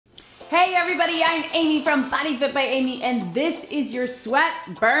Hey everybody, I'm Amy from BodyFit by Amy, and this is your Sweat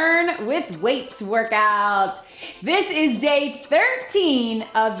Burn with Weights workout. This is day 13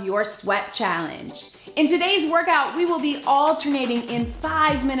 of your sweat challenge. In today's workout, we will be alternating in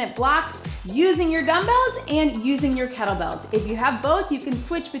 5-minute blocks using your dumbbells and using your kettlebells. If you have both, you can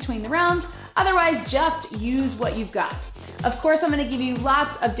switch between the rounds. Otherwise, just use what you've got. Of course, I'm gonna give you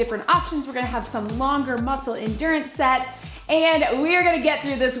lots of different options. We're gonna have some longer muscle endurance sets, and we're gonna get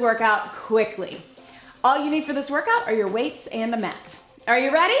through this workout quickly. All you need for this workout are your weights and a mat. Are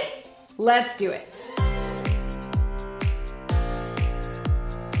you ready? Let's do it.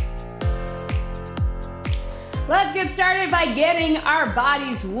 Let's get started by getting our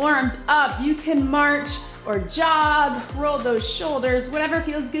bodies warmed up. You can march or jog, roll those shoulders, whatever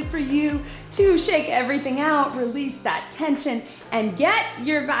feels good for you to shake everything out, release that tension, and get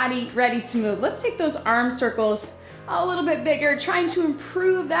your body ready to move. Let's take those arm circles a little bit bigger, trying to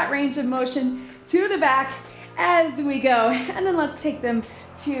improve that range of motion to the back as we go. And then let's take them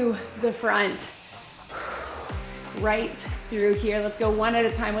to the front, right through here. Let's go one at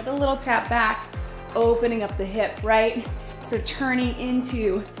a time with a little tap back, opening up the hip, right? So turning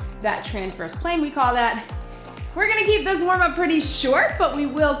into that transverse plane, we call that. We're gonna keep this warm up pretty short, but we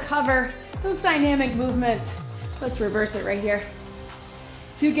will cover those dynamic movements. Let's reverse it right here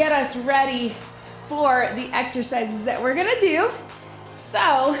to get us ready for the exercises that we're gonna do.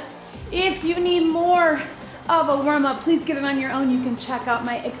 So if you need more of a warm up, please get it on your own. You can check out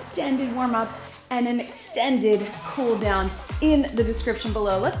my extended warm up and an extended cool down in the description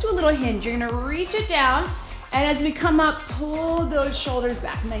below. Let's do a little hinge. You're gonna reach it down, and as we come up, pull those shoulders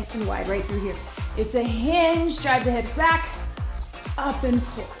back nice and wide right through here. It's a hinge, drive the hips back, up and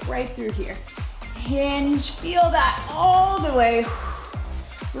pull right through here. Hinge, feel that all the way.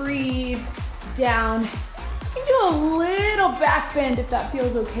 Breathe down. You can do a little back bend if that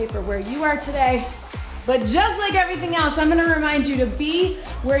feels okay for where you are today. But just like everything else, I'm gonna remind you to be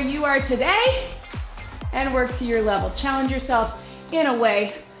where you are today and work to your level. Challenge yourself in a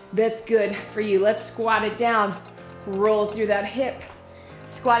way that's good for you. Let's squat it down. Roll through that hip.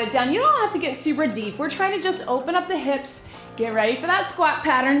 Squat it down. You don't have to get super deep. We're trying to just open up the hips. Get ready for that squat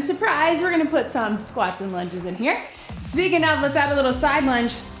pattern. Surprise, we're gonna put some squats and lunges in here. Speaking of, let's add a little side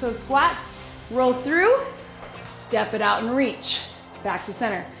lunge. So squat, roll through, step it out and reach. Back to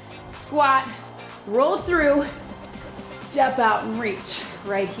center. Squat, roll through, step out and reach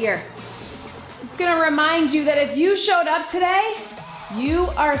right here. I'm gonna remind you that if you showed up today, you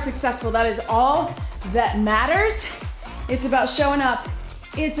are successful. That is all that matters. It's about showing up.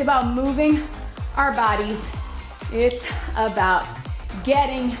 It's about moving our bodies. It's about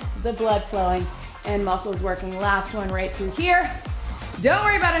getting the blood flowing and muscles working. Last one right through here. Don't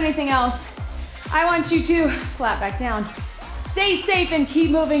worry about anything else. I want you to flat back down. Stay safe and keep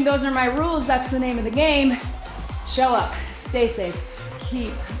moving. Those are my rules. That's the name of the game. Show up, stay safe,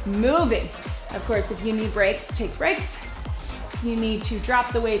 keep moving. Of course, if you need breaks, take breaks. You need to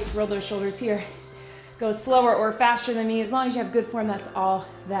drop the weights, roll those shoulders here. Go slower or faster than me. As long as you have good form, that's all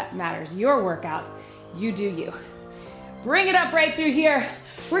that matters. Your workout, you do you. Bring it up right through here.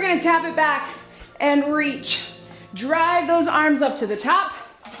 We're gonna tap it back and reach. Drive those arms up to the top,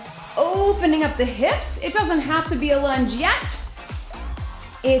 opening up the hips. It doesn't have to be a lunge yet.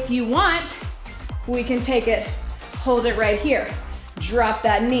 If you want, we can take it, hold it right here. Drop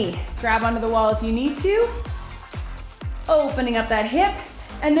that knee, grab onto the wall if you need to. Opening up that hip,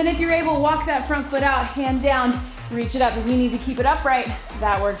 and then if you're able, walk that front foot out, hand down, reach it up. If you need to keep it upright,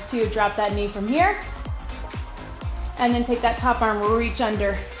 that works too. Drop that knee from here, and then take that top arm, reach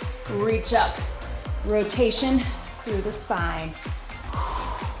under, reach up. Rotation through the spine.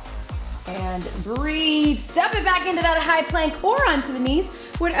 And breathe. Step it back into that high plank or onto the knees,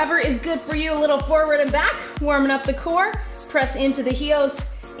 whatever is good for you. A little forward and back, warming up the core. Press into the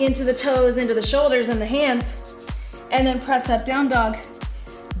heels, into the toes, into the shoulders and the hands. And then press up, down dog,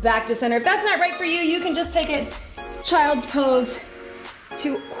 back to center. If that's not right for you, you can just take it child's pose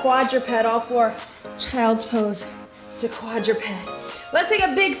to quadruped, all four. Child's pose to quadruped. Let's take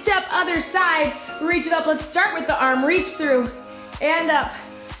a big step, other side. Reach it up. Let's start with the arm. Reach through and up.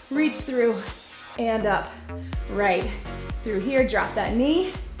 Reach through and up. Right through here. Drop that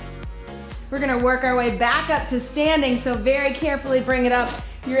knee. We're gonna work our way back up to standing, so very carefully bring it up.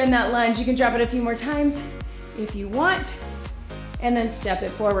 You're in that lunge. You can drop it a few more times if you want, and then step it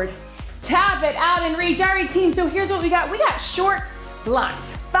forward. Tap it out and reach. All right, team, so here's what we got. We got short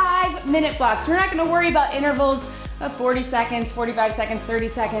blocks, 5-minute blocks. We're not gonna worry about intervals of 40 seconds, 45 seconds, 30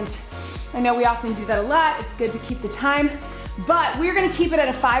 seconds. I know we often do that a lot. It's good to keep the time, but we're gonna keep it at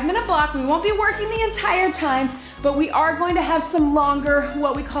a 5-minute block. We won't be working the entire time, but we are going to have some longer,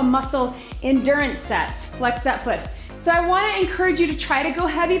 what we call muscle endurance sets. Flex that foot. So I wanna encourage you to try to go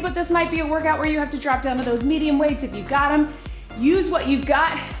heavy, but this might be a workout where you have to drop down to those medium weights if you got them. Use what you've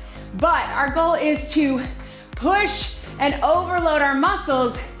got, but our goal is to push and overload our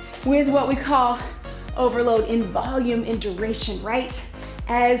muscles with what we call overload in volume and duration, right?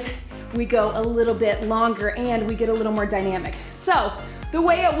 As we go a little bit longer and we get a little more dynamic. So the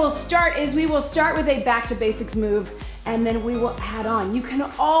way it will start is we will start with a back to basics move and then we will add on. You can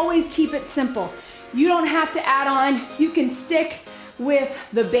always keep it simple. You don't have to add on. You can stick with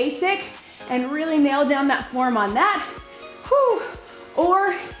the basic and really nail down that form on that. Whew.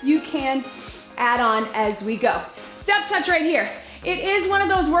 Or you can add on as we go. Step touch right here. It is one of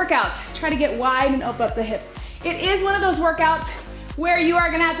those workouts. Try to get wide and open up the hips. It is one of those workouts where you are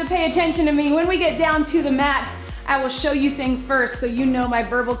gonna have to pay attention to me. When we get down to the mat, I will show you things first so you know my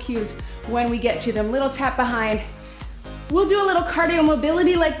verbal cues when we get to them. Little tap behind. We'll do a little cardio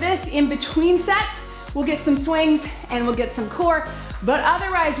mobility like this in between sets. We'll get some swings and we'll get some core, but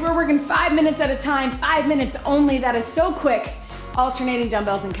otherwise we're working 5 minutes at a time, 5 minutes only. That is so quick, alternating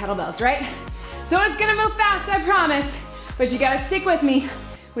dumbbells and kettlebells, right? So it's gonna move fast, I promise, but you gotta stick with me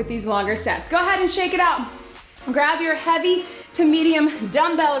with these longer sets. Go ahead and shake it out. Grab your heavy to medium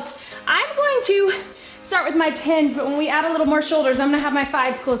dumbbells. I'm going to start with my 10s, but when we add a little more shoulders, I'm gonna have my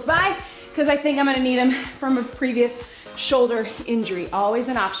 5s close by because I think I'm gonna need them from a previous shoulder injury. Always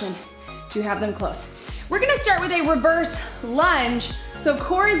an option to have them close. We're gonna start with a reverse lunge. So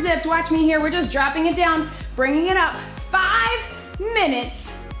core is zipped, watch me here. We're just dropping it down, bringing it up. 5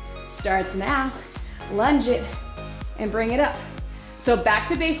 minutes starts now. Lunge it and bring it up. So back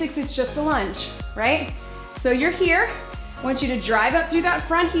to basics, it's just a lunge, right? So you're here. I want you to drive up through that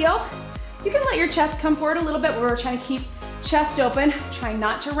front heel. You can let your chest come forward a little bit. We're trying to keep chest open. Try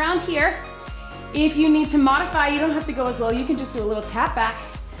not to round here. If you need to modify, you don't have to go as low. You can just do a little tap back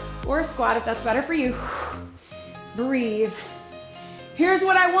or a squat if that's better for you. Breathe. Here's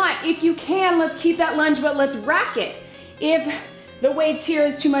what I want. If you can, let's keep that lunge, but let's rack it. If the weights here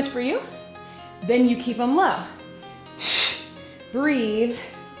is too much for you, then you keep them low. Breathe.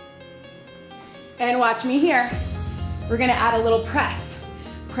 And watch me here. We're gonna add a little press.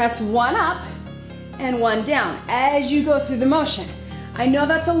 Press one up and one down as you go through the motion. I know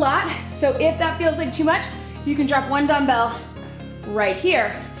that's a lot, so if that feels like too much, you can drop one dumbbell right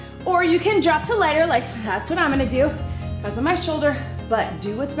here. Or you can drop to lighter, like that's what I'm gonna do because of my shoulder, but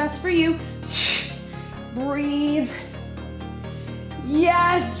do what's best for you. Breathe.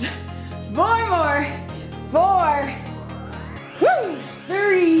 Yes. 4 more. 4. Woo.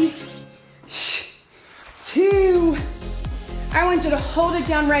 3. 2. I want you to hold it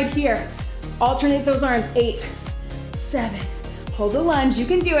down right here. Alternate those arms. 8, 7. Hold the lunge. You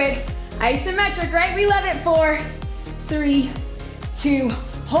can do it. Isometric, right? We love it. 4, 3, 2.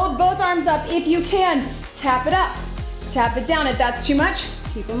 Hold both arms up if you can. Tap it up. Tap it down. If that's too much,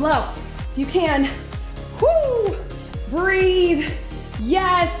 keep them low. If you can. Woo! Breathe.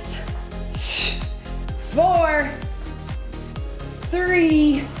 Yes. 4,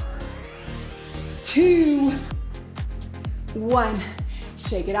 3, 2, 1.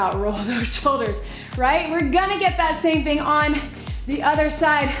 Shake it out, roll those shoulders, right? We're gonna get that same thing on the other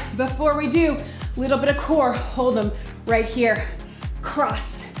side. Before we do, a little bit of core, hold them right here.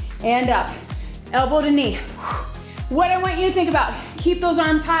 Cross and up, elbow to knee. What I want you to think about, keep those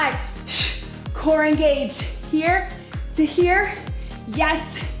arms high. Core engaged, here to here.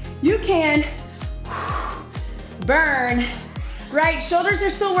 Yes, you can. Burn. Right, shoulders are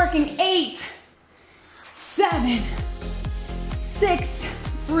still working. 8, 7, 6,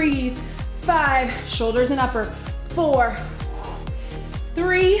 breathe. 5, shoulders and upper. 4,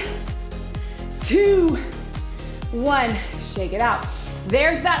 3, 2, 1. Shake it out.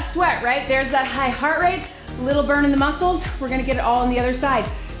 There's that sweat, right? There's that high heart rate, little burn in the muscles. We're gonna get it all on the other side.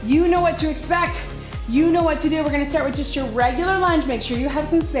 You know what to expect. You know what to do. We're gonna start with just your regular lunge. Make sure you have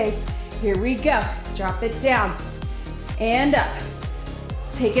some space. Here we go. Drop it down and up.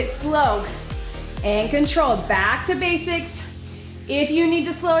 Take it slow and controlled. Back to basics. If you need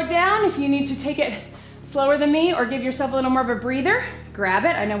to slow it down, if you need to take it slower than me or give yourself a little more of a breather, grab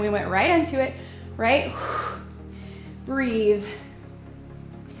it. I know we went right into it, right? Breathe.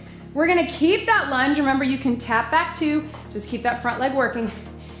 We're gonna keep that lunge. Remember, you can tap back too. Just keep that front leg working.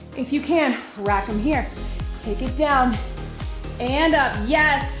 If you can, rack them here. Take it down and up.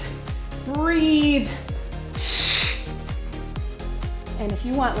 Yes. Breathe. And if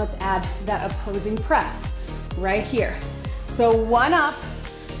you want, let's add that opposing press right here. So 1 up,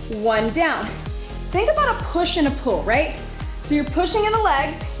 1 down. Think about a push and a pull, right? So you're pushing in the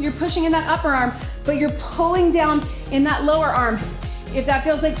legs, you're pushing in that upper arm, but you're pulling down in that lower arm. If that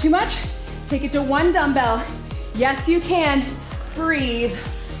feels like too much, take it to one dumbbell. Yes, you can. Breathe.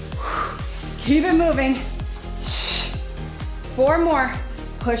 Keep it moving. 4 more.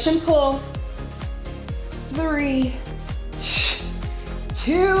 Push and pull. 3,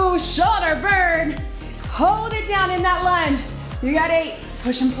 2, shoulder burn. Hold it down in that lunge. You got 8.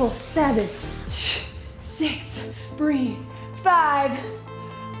 Push and pull. 7, 6, breathe. 5,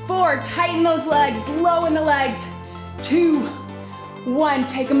 4, tighten those legs, low in the legs. 2, 1,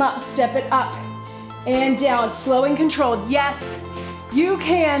 take them up, step it up and down, slow and controlled. Yes, you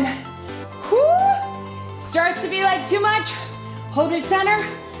can. Whoo! Starts to be like too much. Hold it center,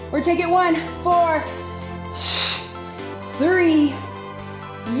 or take it 1, 4, 3,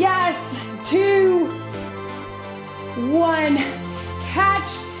 yes, 2, 1.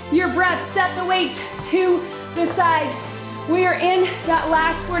 Catch your breath, set the weights to the side. We are in that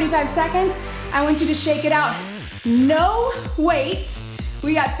last 45 seconds. I want you to shake it out. No weights.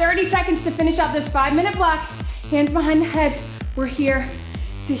 We got 30 seconds to finish out this 5-minute block. Hands behind the head. We're here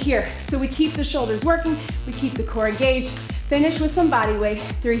to here. So we keep the shoulders working. We keep the core engaged. Finish with some body weight.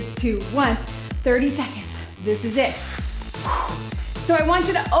 3, 2, 1. 30 seconds. This is it. So I want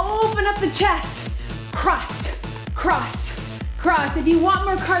you to open up the chest. Cross, cross, cross. If you want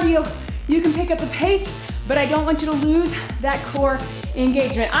more cardio, you can pick up the pace, but I don't want you to lose that core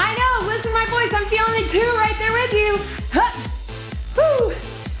engagement. I know, listen to my voice. I'm feeling it too, right there with you. Huh. Whew.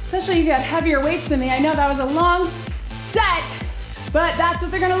 Especially if you have heavier weights than me. I know that was a long set, but that's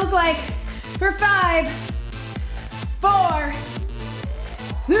what they're gonna look like for 5, 4,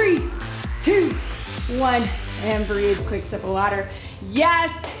 3, 2, 1, and breathe. Quick sip of water.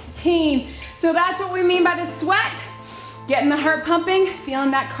 Yes, team. So that's what we mean by the sweat. Getting the heart pumping,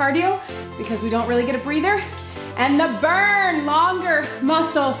 feeling that cardio, because we don't really get a breather. And the burn, longer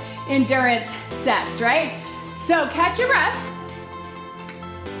muscle endurance sets, right? So catch your breath.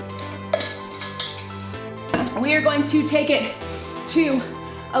 We are going to take it to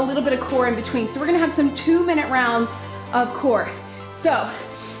a little bit of core in between. So we're gonna have some 2-minute rounds of core. So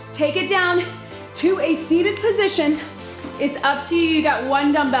take it down to a seated position. It's up to you. You got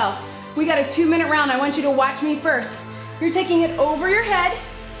 1 dumbbell. We got a 2-minute round. I want you to watch me first. You're taking it over your head,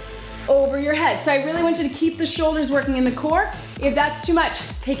 over your head. So I really want you to keep the shoulders working in the core. If that's too much,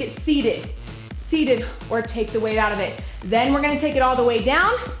 take it seated, seated, or take the weight out of it. Then we're gonna take it all the way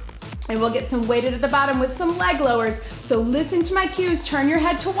down, and we'll get some weighted at the bottom with some leg lowers. So listen to my cues, turn your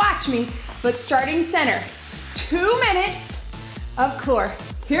head to watch me, but starting center. 2 minutes of core.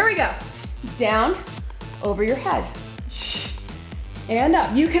 Here we go. Down, over your head, and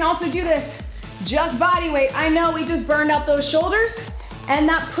up. You can also do this just body weight. I know we just burned out those shoulders and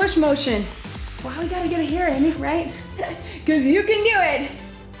that push motion. Why we gotta get it here, Amy, right? Because you can do it.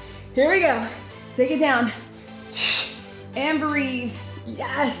 Here we go. Take it down and breathe.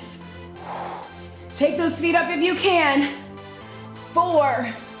 Yes. Take those feet up if you can. 4,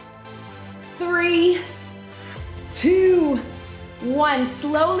 3, 2, 1.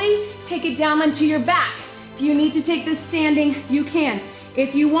 Slowly take it down onto your back. If you need to take this standing, you can.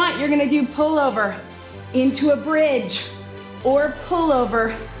 If you want, you're gonna do pullover into a bridge or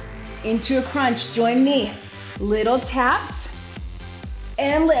pullover into a crunch. Join me. Little taps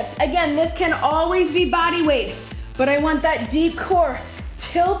and lift. Again, this can always be body weight, but I want that deep core.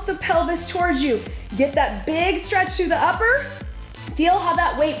 Tilt the pelvis towards you. Get that big stretch through the upper. Feel how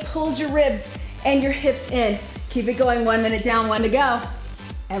that weight pulls your ribs and your hips in. Keep it going. 1 minute down, 1 to go.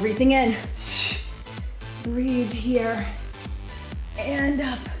 Everything in. Breathe here and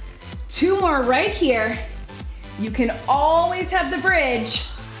up. 2 more right here. You can always have the bridge.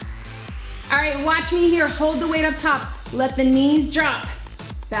 All right, watch me here. Hold the weight up top. Let the knees drop.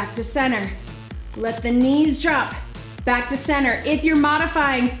 Back to center. Let the knees drop. Back to center. If you're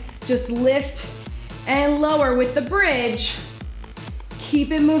modifying, just lift and lower with the bridge.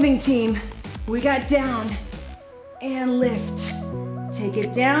 Keep it moving, team. We got down and lift. Take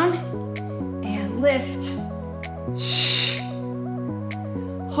it down and lift.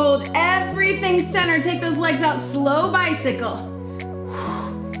 Hold everything centered. Take those legs out, slow bicycle.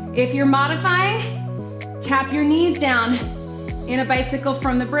 If you're modifying, tap your knees down in a bicycle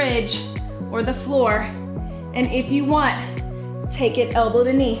from the bridge or the floor. And if you want, take it elbow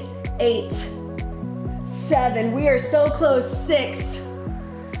to knee. 8, 7, we are so close. 6,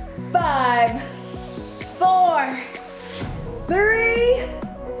 5, 4, 3,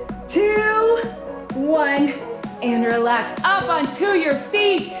 2, 1, and relax. Up onto your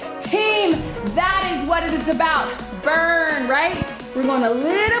feet. Team, that is what it is about. Burn, right? We're going a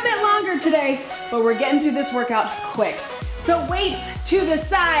little bit longer today, but we're getting through this workout quick. So weights to the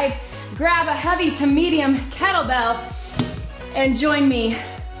side, grab a heavy to medium kettlebell, and join me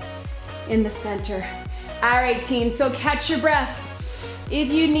in the center. All right, team, so catch your breath.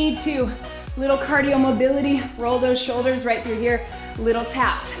 If you need to, little cardio mobility, roll those shoulders right through here, little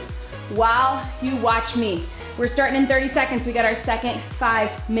taps while you watch me. We're starting in 30 seconds. We got our second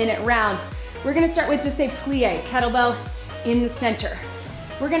 5-minute round. We're gonna start with just a plie, kettlebell in the center.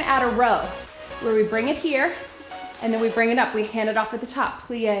 We're gonna add a row where we bring it here and then we bring it up. We hand it off at the top,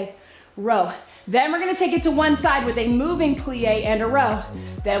 plie, row. Then we're gonna take it to one side with a moving plie and a row.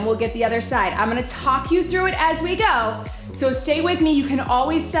 Then we'll get the other side. I'm gonna talk you through it as we go. So stay with me. You can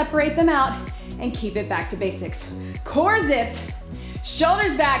always separate them out and keep it back to basics. Core zipped,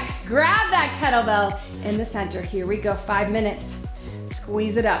 shoulders back, grab that kettlebell in the center. Here we go, 5 minutes.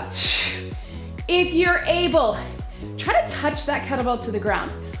 Squeeze it up. If you're able, try to touch that kettlebell to the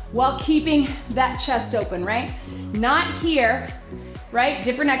ground while keeping that chest open, right? Not here, right?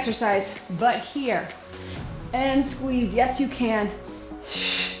 Different exercise, but here. And squeeze, yes you can.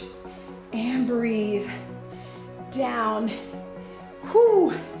 And breathe. Down.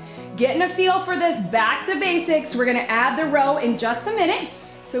 Whew. Getting a feel for this, back to basics. We're gonna add the row in just a minute.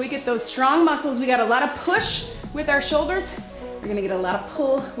 So we get those strong muscles. We got a lot of push with our shoulders. We're gonna get a lot of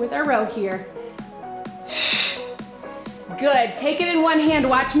pull with our row here. Good, take it in one hand,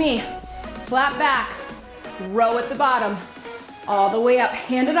 watch me. Flat back, row at the bottom, all the way up,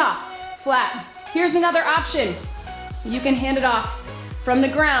 hand it off, flat. Here's another option. You can hand it off from the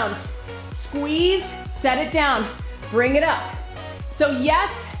ground. Squeeze, set it down, bring it up. So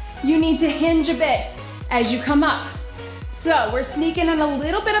yes, you need to hinge a bit as you come up. So we're sneaking in a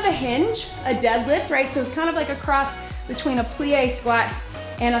little bit of a hinge, a deadlift, right? So it's kind of like a cross between a plie squat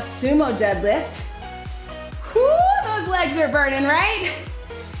and a sumo deadlift. Whoo, those legs are burning, right?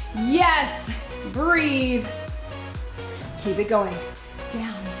 Yes, breathe. Keep it going,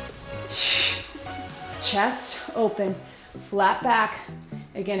 down. Chest open, flat back.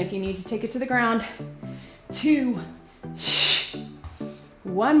 Again, if you need to take it to the ground. 2,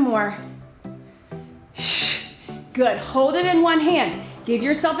 1 more. Good, hold it in one hand. Give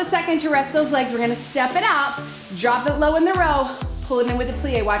yourself a second to rest those legs. We're gonna step it out, drop it low in the row, pull it in with a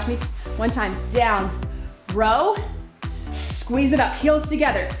plie. Watch me one time, down, row, squeeze it up, heels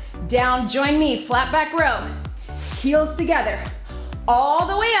together, down, join me, flat back row, heels together, all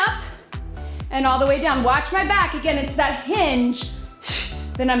the way up and all the way down. Watch my back, again, it's that hinge,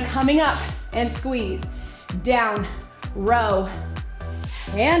 then I'm coming up and squeeze, down, row,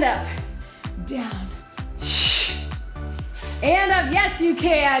 and up, down, and up, yes you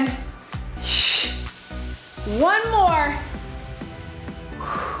can. One more.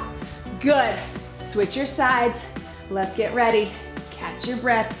 Good, switch your sides. Let's get ready. Catch your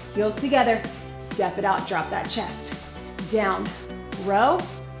breath, heels together, step it out, drop that chest. Down, row,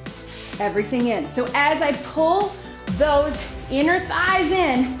 everything in. So as I pull those inner thighs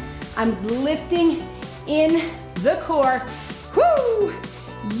in, I'm lifting in the core. Whoo!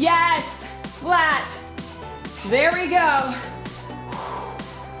 Yes, flat. There we go.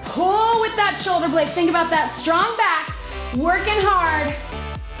 Pull with that shoulder blade. Think about that strong back, working hard.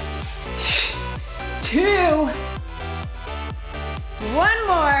 2, 1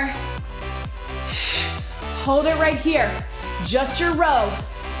 more. Hold it right here. Just your row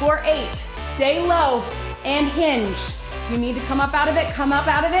for 8. Stay low and hinged. You need to come up out of it, come up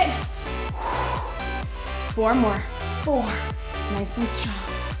out of it. 4 more. 4, nice and strong.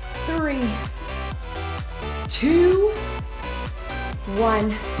 3, 2,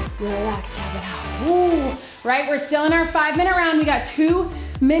 1, relax, have it out. Ooh, right, we're still in our 5-minute round. We got 2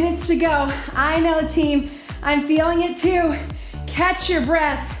 minutes to go. I know, team, I'm feeling it too. Catch your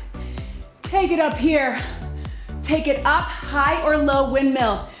breath. Take it up here. Take it up, high or low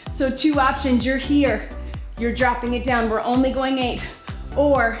windmill. So 2 options, you're here, you're dropping it down. We're only going 8,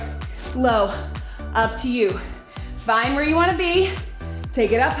 or low, up to you. Find where you wanna be.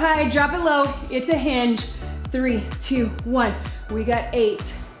 Take it up high, drop it low. It's a hinge. 3, 2, 1. We got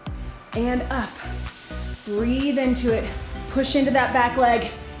 8 and up. Breathe into it. Push into that back leg.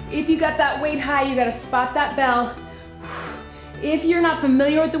 If you got that weight high, you gotta spot that bell. If you're not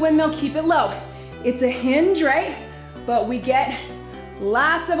familiar with the windmill, keep it low. It's a hinge, right? But we get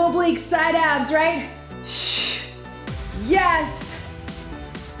lots of oblique side abs, right? Yes.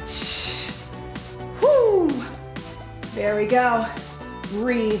 Whoo. There we go.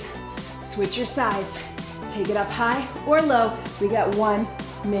 Breathe. Switch your sides. Take it up high or low. We got 1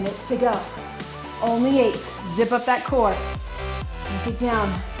 minute to go. Only 8. Zip up that core. Take it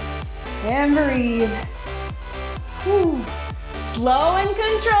down. And breathe. Whew. Slow and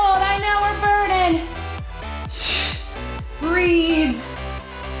controlled. I know we're burning. Breathe.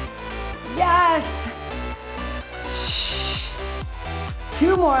 Yes.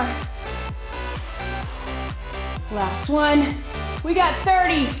 2 more. Last one. We got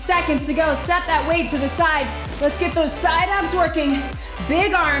 30 seconds to go. Set that weight to the side. Let's get those side abs working.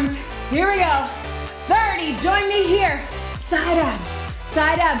 Big arms. Here we go. 30. Join me here. Side abs.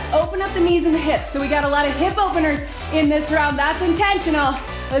 Side abs. Open up the knees and the hips. So we got a lot of hip openers in this round. That's intentional.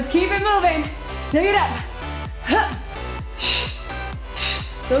 Let's keep it moving. Take it up.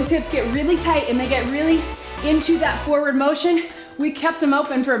 Those hips get really tight and they get really into that forward motion. We kept them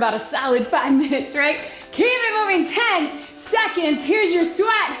open for about a solid 5 minutes, right? Keep it moving. 10 seconds. Here's your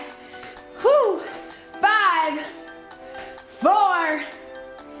sweat. Whew. 5, 4,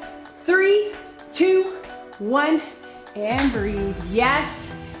 3, 2, 1, and breathe.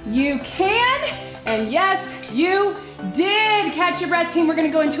 Yes, you can, and yes, you did. Catch your breath, team. We're gonna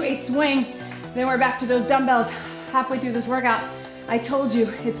go into a swing. Then we're back to those dumbbells halfway through this workout. I told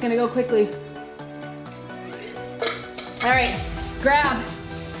you it's gonna go quickly. All right, grab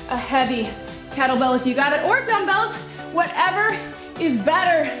a heavy kettlebell if you got it, or dumbbells, whatever is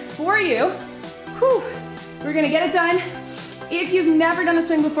better for you. Whew. We're gonna get it done. If you've never done a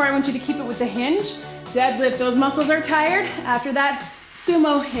swing before, I want you to keep it with the hinge. Deadlift, those muscles are tired after that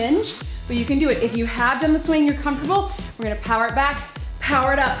sumo hinge, but you can do it. If you have done the swing, you're comfortable, we're gonna power it back,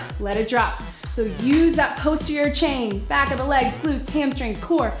 power it up, let it drop. So use that posterior chain, back of the legs, glutes, hamstrings,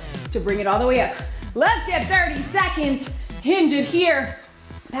 core, to bring it all the way up. Let's get 30 seconds. Hinge it here.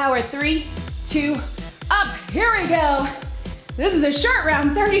 Power 3, 2, up. Here we go. This is a short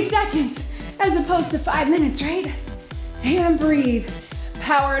round, 30 seconds, as opposed to 5 minutes, right? And breathe.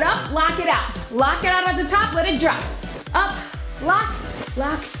 Power it up, lock it out. Lock it out at the top, let it drop. Up, lock,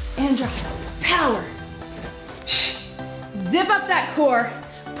 lock, and drop. Power. Zip up that core.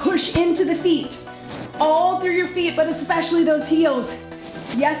 Push into the feet. All through your feet, but especially those heels.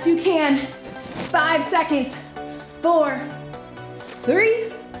 Yes, you can. 5 seconds. 4,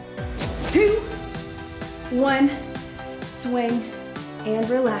 3, 2, 1. Swing and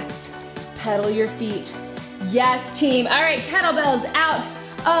relax. Pedal your feet. Yes, team. All right, kettlebells out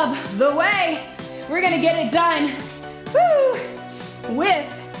of the way. We're gonna get it done. Woo! With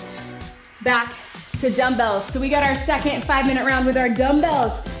back to dumbbells. So we got our second 5-minute round with our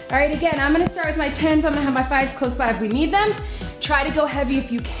dumbbells. All right, again, I'm gonna start with my 10s. I'm gonna have my 5s close by if we need them. Try to go heavy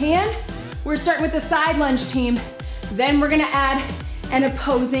if you can. We're starting with the side lunge, team. Then we're gonna add an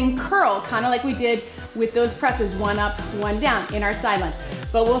opposing curl, kind of like we did with those presses, 1 up, 1 down in our side lunge.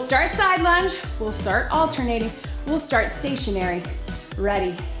 But we'll start side lunge, we'll start alternating, we'll start stationary.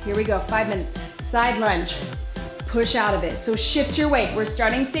 Ready, here we go, 5 minutes. Side lunge, push out of it. So shift your weight. We're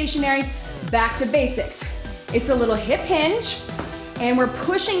starting stationary, back to basics. It's a little hip hinge, and we're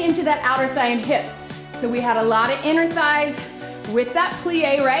pushing into that outer thigh and hip. So we had a lot of inner thighs with that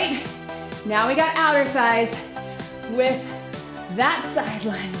plie, right? Now we got outer thighs with that side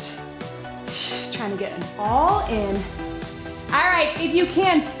lunge. Trying to get them all in. All right, if you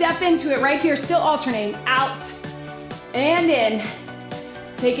can, step into it right here, still alternating, out and in.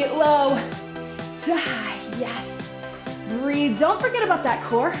 Take it low to high, yes. Breathe, don't forget about that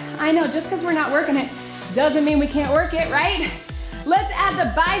core. I know, just because we're not working it doesn't mean we can't work it, right? Let's add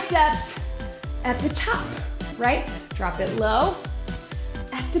the biceps at the top, right? Drop it low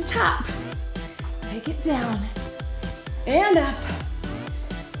at the top. Take it down and up.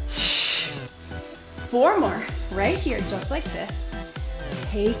 4 more, right here, just like this.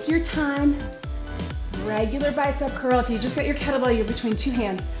 Take your time. Regular bicep curl. If you just got your kettlebell, you're between 2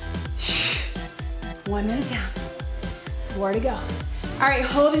 hands. 1 minute down. 4 to go. All right,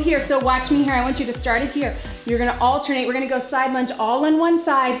 hold it here. So watch me here. I want you to start it here. You're gonna alternate. We're gonna go side lunge all on one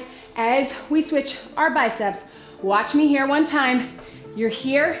side as we switch our biceps. Watch me here one time. You're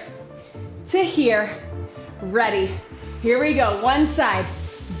here to here. Ready. Here we go. One side,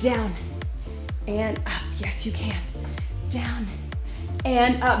 down and up. Yes, you can. Down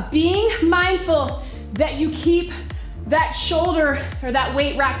and up. Being mindful that you keep that shoulder or that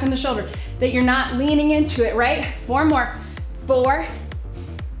weight racked on the shoulder, that you're not leaning into it, right? 4 more. 4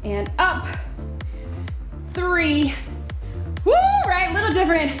 and up. 3. Woo, right? A little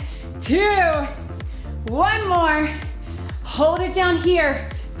different. 2. 1 more. Hold it down here.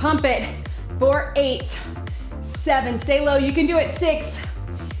 Pump it for 8, 7. Stay low. You can do it. 6,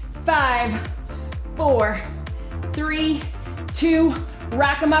 5, 4, 3, 2.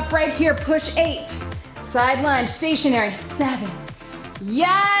 Rack them up right here. Push 8. Side lunge. Stationary. 7.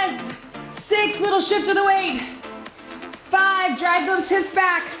 Yes. 6. Little shift of the weight. 5. Drive those hips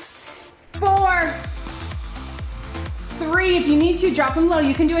back. 4. 3. If you need to, drop them low.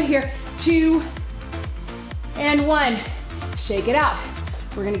 You can do it here. 2 and 1. shake it out.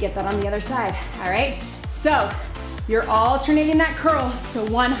 We're gonna get that on the other side, all right? So you're alternating that curl. So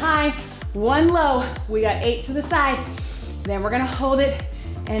one high, one low. We got 8 to the side. Then we're gonna hold it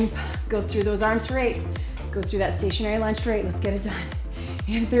and go through those arms for 8. Go through that stationary lunge for 8. Let's get it done.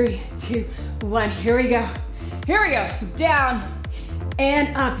 In 3, 2, 1, here we go. Here we go, down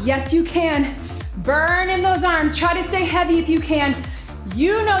and up. Yes, you can. Burn in those arms. Try to stay heavy if you can.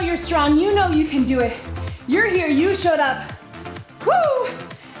 You know you're strong, you know you can do it. You're here, you showed up. Woo!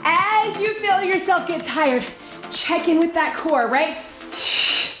 As you feel yourself get tired, check in with that core, right?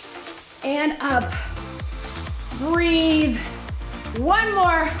 And up. Breathe. One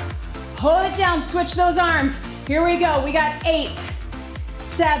more. Hold it down, switch those arms. Here we go, we got 8,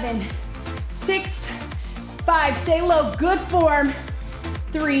 7, 6, 5, stay low, good form.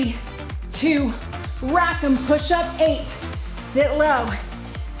 3, 2, rock them, push up, 8, sit low.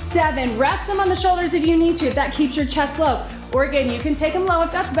 7, rest them on the shoulders if you need to, if that keeps your chest low. Or again, you can take them low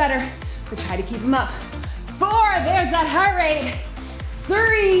if that's better, but try to keep them up. 4, there's that heart rate.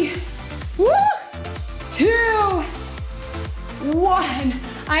 3, woo, 2, 1.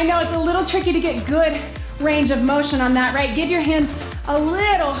 I know it's a little tricky to get good range of motion on that, right? Give your hands a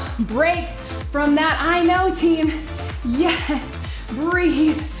little break from that. I know, team. Yes,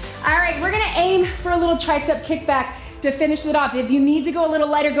 breathe. All right, we're gonna aim for a little tricep kickback to finish it off. If you need to go a little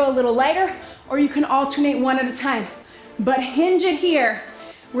lighter, go a little lighter, or you can alternate one at a time. But hinge it here.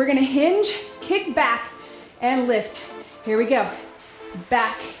 We're gonna hinge, kick back, and lift. Here we go.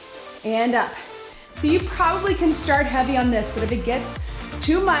 Back and up. So you probably can start heavy on this, but if it gets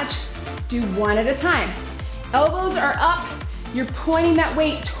too much, do one at a time. Elbows are up. You're pointing that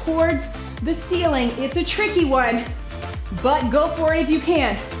weight towards the ceiling. It's a tricky one, but go for it if you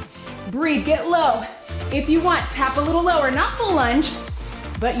can. Breathe, get low. If you want, tap a little lower, not full lunge,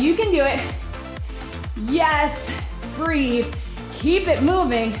 but you can do it. Yes, breathe, keep it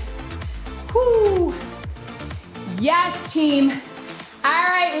moving. Whoo. Yes, team. All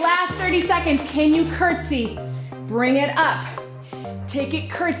right, last 30 seconds. Can you curtsy? Bring it up. Take it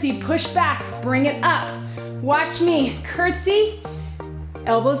curtsy, push back, bring it up. Watch me, curtsy,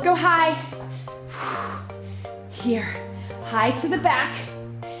 elbows go high. Here, high to the back,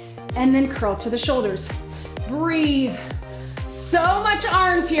 and then curl to the shoulders. Breathe. So much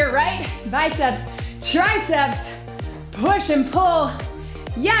arms here, right? Biceps, triceps, push and pull.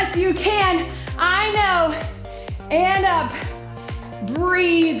 Yes, you can, I know. And up,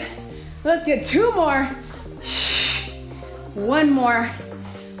 breathe. Let's get 2 more. 1 more.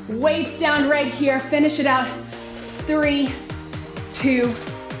 Weights down right here, finish it out. 3, 2,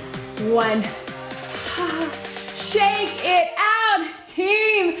 1. Shake it out,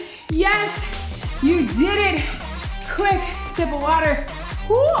 team. Yes, you did it. Quick sip of water.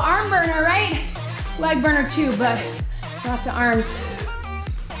 Woo, arm burner, right? Leg burner too, but lots of arms.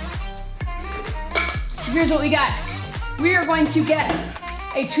 Here's what we got. We are going to get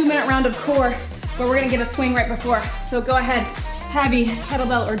a 2-minute round of core, but we're gonna get a swing right before. So go ahead, heavy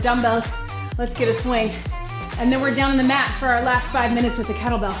kettlebell or dumbbells. Let's get a swing. And then we're down on the mat for our last 5 minutes with the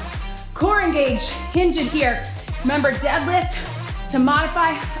kettlebell. Core engaged, hinge it here. Remember, deadlift to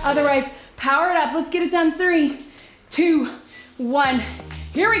modify, otherwise power it up. Let's get it done. 3, 2, 1.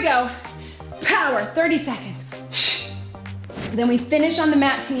 Here we go. Power, 30 seconds. Then we finish on the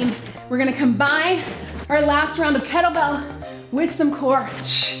mat, team. We're gonna combine our last round of kettlebell with some core.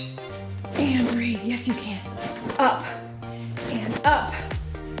 And breathe, yes you can. Up and up.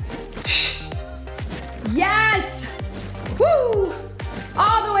 Yes! Woo!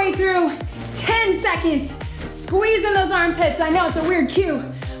 All the way through, 10 seconds. Squeeze in those armpits. I know it's a weird cue,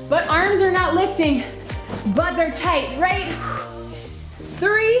 but arms are not lifting, but they're tight, right?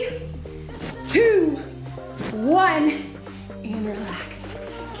 3, 2, 1, and relax.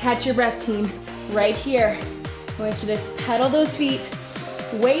 Catch your breath, team, right here. I want you to just pedal those feet.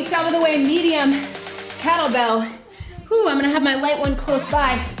 Weights out of the way, medium, kettlebell. Whew, I'm gonna have my light one close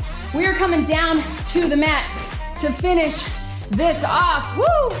by. We are coming down to the mat to finish this off.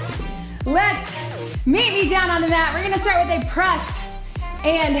 Woo! Let's meet me down on the mat. We're gonna start with a press.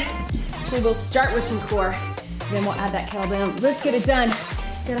 And actually we'll start with some core. Then we'll add that kettlebell. Let's get it done.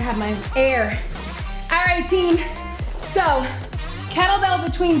 Gotta have my air. All right, team. So, kettlebell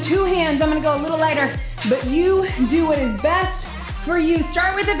between 2 hands. I'm gonna go a little lighter, but you do what is best for you.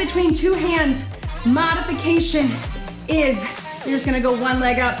 Start with it between 2 hands. Modification is you're just gonna go 1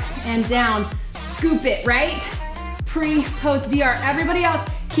 leg up and down. Scoop it, right? Pre, post, DR. Everybody else,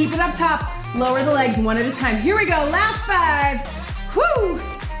 keep it up top. Lower the legs 1 at a time. Here we go, last 5. Woo!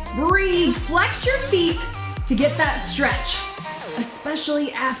 Breathe, flex your feet to get that stretch,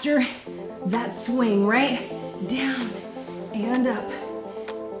 especially after that swing, right? Down and up,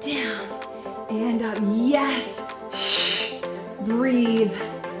 down, and up. Yes. Breathe.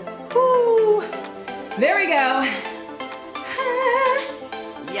 Woo. There we go.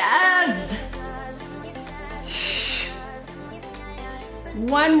 Yes.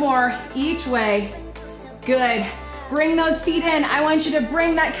 One more each way. Good. Bring those feet in. I want you to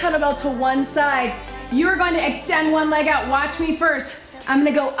bring that kettlebell to one side. You're going to extend one leg out. Watch me first. I'm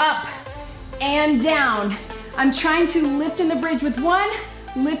gonna go up and down. I'm trying to lift in the bridge with one,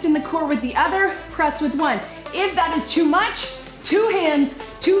 lift in the core with the other, press with one. If that is too much, 2 hands,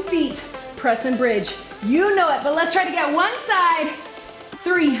 2 feet, press and bridge. You know it, but let's try to get one side.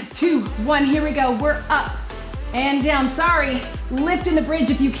 3, 2, 1, here we go. We're up and down. Sorry, lift in the bridge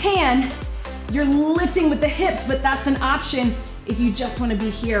if you can. You're lifting with the hips, but that's an option if you just wanna be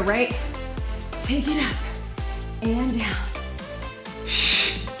here, right? Take it up and down.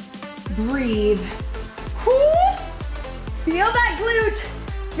 Breathe. Woo. Feel that glute.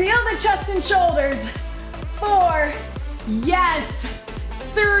 Feel the chest and shoulders. 4, yes.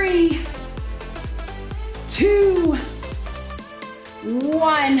 3, 2,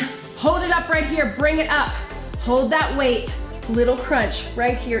 1. Hold it up right here, bring it up. Hold that weight. Little crunch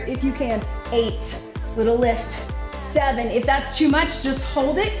right here if you can. 8, little lift. 7, if that's too much, just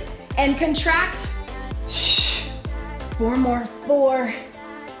hold it and contract. 4 more. 4,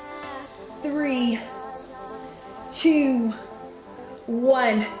 3, 2,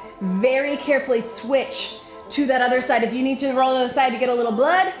 1. Very carefully switch to that other side. If you need to roll to the side to get a little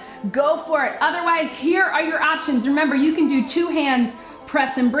blood, go for it. Otherwise, here are your options. Remember, you can do 2 hands,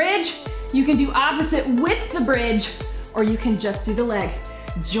 press and bridge. You can do opposite with the bridge, or you can just do the leg.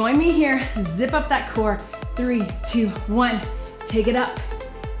 Join me here, zip up that core. 3, 2, 1. Take it up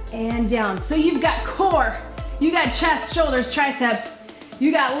and down. So you've got core, you got chest, shoulders, triceps.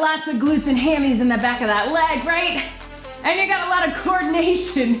 You got lots of glutes and hammies in the back of that leg, right? And you got a lot of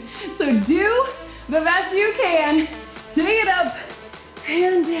coordination. So do the best you can. Take it up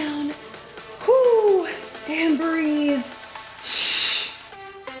and down. Whoo, and breathe.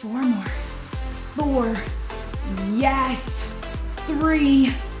 4 more. 4, yes.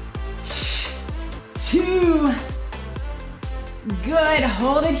 3, 2, good.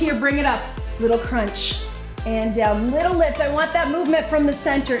 Hold it here, bring it up. Little crunch and down, little lift. I want that movement from the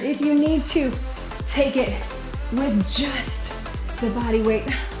center. If you need to, take it with just the body weight.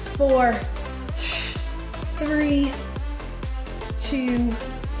 4, 3, 2,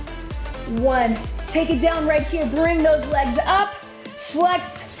 1. Take it down right here. Bring those legs up,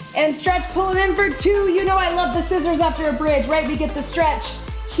 flex and stretch. Pull it in for 2. You know I love the scissors after a bridge, right? We get the stretch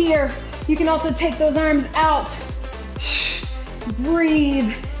here. You can also take those arms out.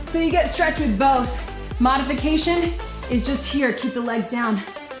 Breathe. So you get stretch with both. Modification is just here. Keep the legs down.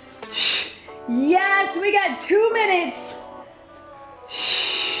 Yes, we got 2 minutes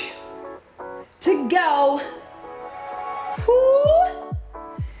to go.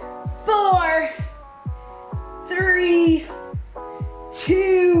 4, 3,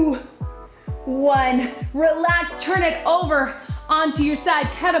 2, 1. Relax, turn it over onto your side.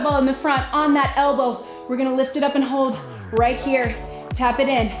 Kettlebell in the front on that elbow. We're gonna lift it up and hold right here. Tap it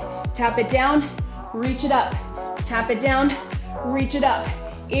in, tap it down, reach it up. Tap it down, reach it up.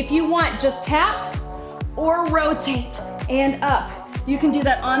 If you want, just tap or rotate and up. You can do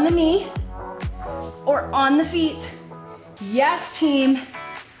that on the knee or on the feet. Yes, team.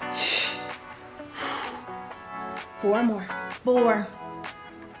 4 more. 4,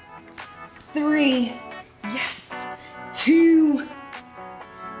 3, yes. 2,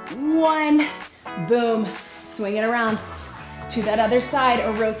 1. Boom. Swing it around to that other side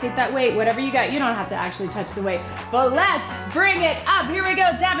or rotate that weight, whatever you got. You don't have to actually touch the weight, but let's bring it up. Here we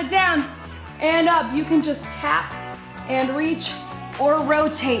go, tap it down and up. You can just tap and reach or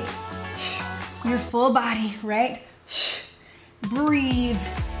rotate your full body, right? Breathe.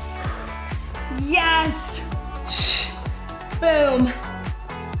 Yes. Boom.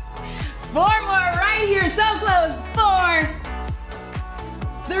 4 more right here, so close. 4,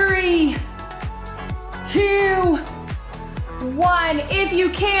 3, 2, 1. If you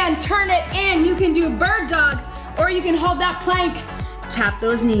can, turn it in. You can do bird dog or you can hold that plank. Tap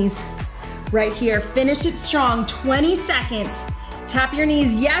those knees right here. Finish it strong, 20 seconds. Tap your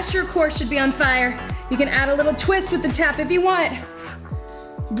knees. Yes, your core should be on fire. You can add a little twist with the tap if you want.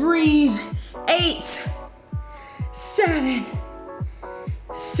 Breathe. 8, 7,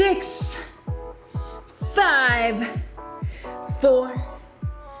 6, 5, 4,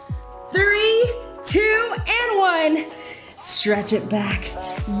 3, 2, and 1. Stretch it back.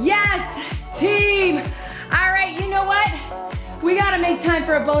 Yes, team. All right, you know what? We gotta make time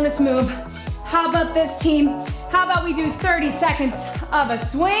for a bonus move. How about this, team? How about we do 30 seconds of a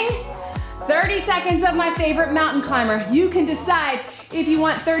swing, 30 seconds of my favorite mountain climber. You can decide if you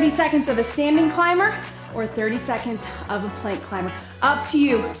want 30 seconds of a standing climber or 30 seconds of a plank climber. Up to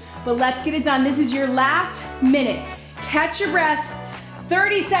you, but let's get it done. This is your last minute. Catch your breath,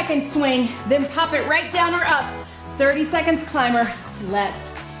 30 seconds swing, then pop it right down or up. 30 seconds climber.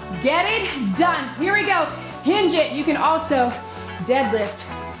 Let's get it done. Here we go. Hinge it. You can also deadlift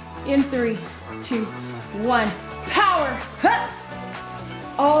in 3, 2, 1. Power.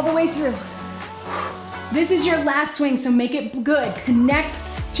 All the way through. This is your last swing, so make it good. Connect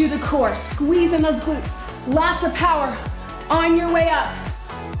to the core. Squeeze in those glutes. Lots of power on your way up.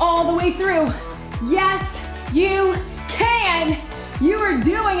 All the way through. Yes, you can. You are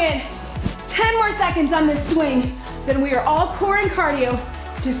doing it. 10 more seconds on this swing. Then we are all core and cardio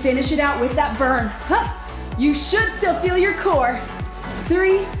to finish it out with that burn. You should still feel your core.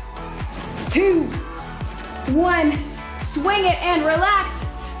 3, 2, 1. Swing it and relax.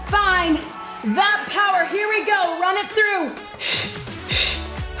 Find that power. Here we go. Run it through.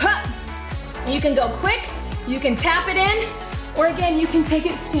 You can go quick. You can tap it in. Or again, you can take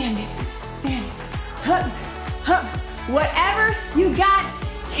it standing. Standing. Whatever you got,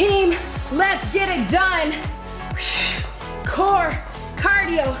 team, let's get it done. Core,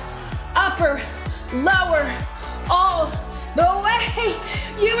 cardio, upper, lower, all the way.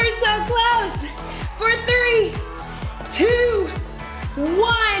 You are so close. For 3, 2,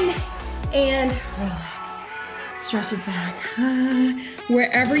 1, and relax. Stretch it back.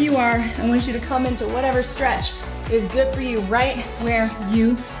 Wherever you are, I want you to come into whatever stretch is good for you, right where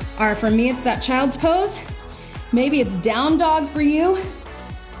you are. For me, it's that child's pose. Maybe it's down dog for you.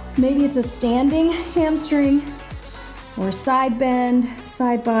 Maybe it's a standing hamstring or side bend,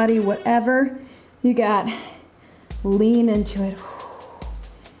 side body, whatever you got. Lean into it.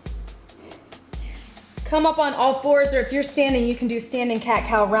 Come up on all fours, or if you're standing, you can do standing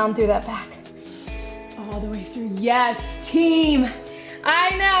cat-cow, round through that back. All the way through. Yes, team.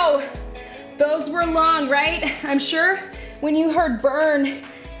 I know. Those were long, right? I'm sure when you heard burn,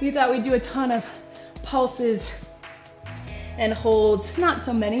 you thought we'd do a ton of pulses and holds. Not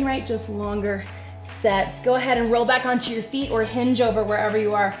so many, right? Just longer sets. Go ahead and roll back onto your feet or hinge over wherever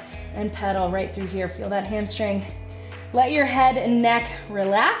you are and pedal right through here. Feel that hamstring. Let your head and neck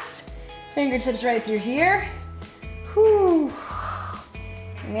relax. Fingertips right through here. Whew.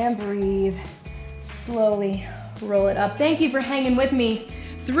 And breathe. Slowly roll it up. Thank you for hanging with me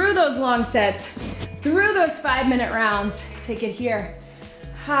through those long sets, through those 5-minute rounds. Take it here.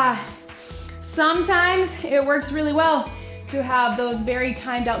 Sometimes it works really well to have those very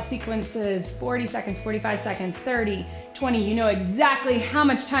timed out sequences, 40 seconds, 45 seconds, 30, 20. You know exactly how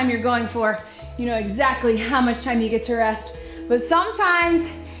much time you're going for. You know exactly how much time you get to rest. But sometimes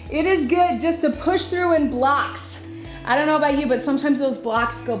it is good just to push through in blocks. I don't know about you, but sometimes those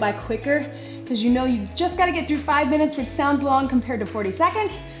blocks go by quicker because you know you just gotta get through 5 minutes, which sounds long compared to 40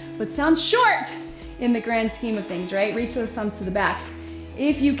 seconds, but sounds short in the grand scheme of things, right? Reach those thumbs to the back.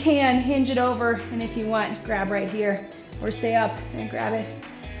 If you can, hinge it over, and if you want, grab right here or stay up and grab it.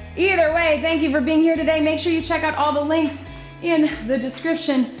 Either way, thank you for being here today. Make sure you check out all the links in the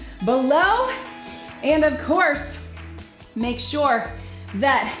description below. And of course, make sure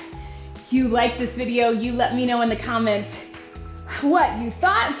that you like this video. You let me know in the comments what you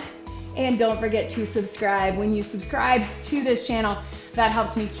thought. And don't forget to subscribe. When you subscribe to this channel, that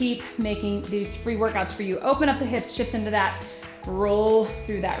helps me keep making these free workouts for you. Open up the hips, shift into that, roll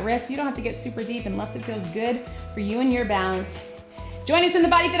through that wrist. You don't have to get super deep unless it feels good for you and your balance. Join us in the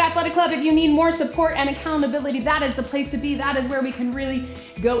BodyFit Athletic Club if you need more support and accountability. That is the place to be. That is where we can really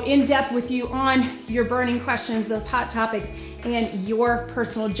go in depth with you on your burning questions, those hot topics, and your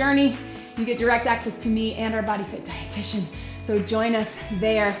personal journey. You get direct access to me and our BodyFit dietitian. So join us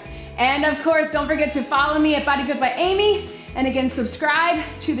there. And of course, don't forget to follow me at BodyFit by Amy. And again, subscribe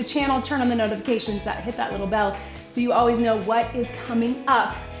to the channel, turn on the notifications, hit that little bell so you always know what is coming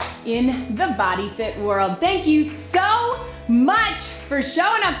up in the BodyFit world. Thank you so much for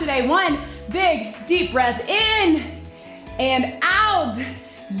showing up today. One big deep breath in and out.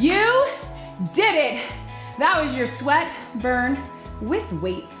 You did it. That was your sweat burn with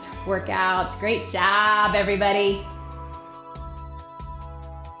weights workouts. Great job, everybody.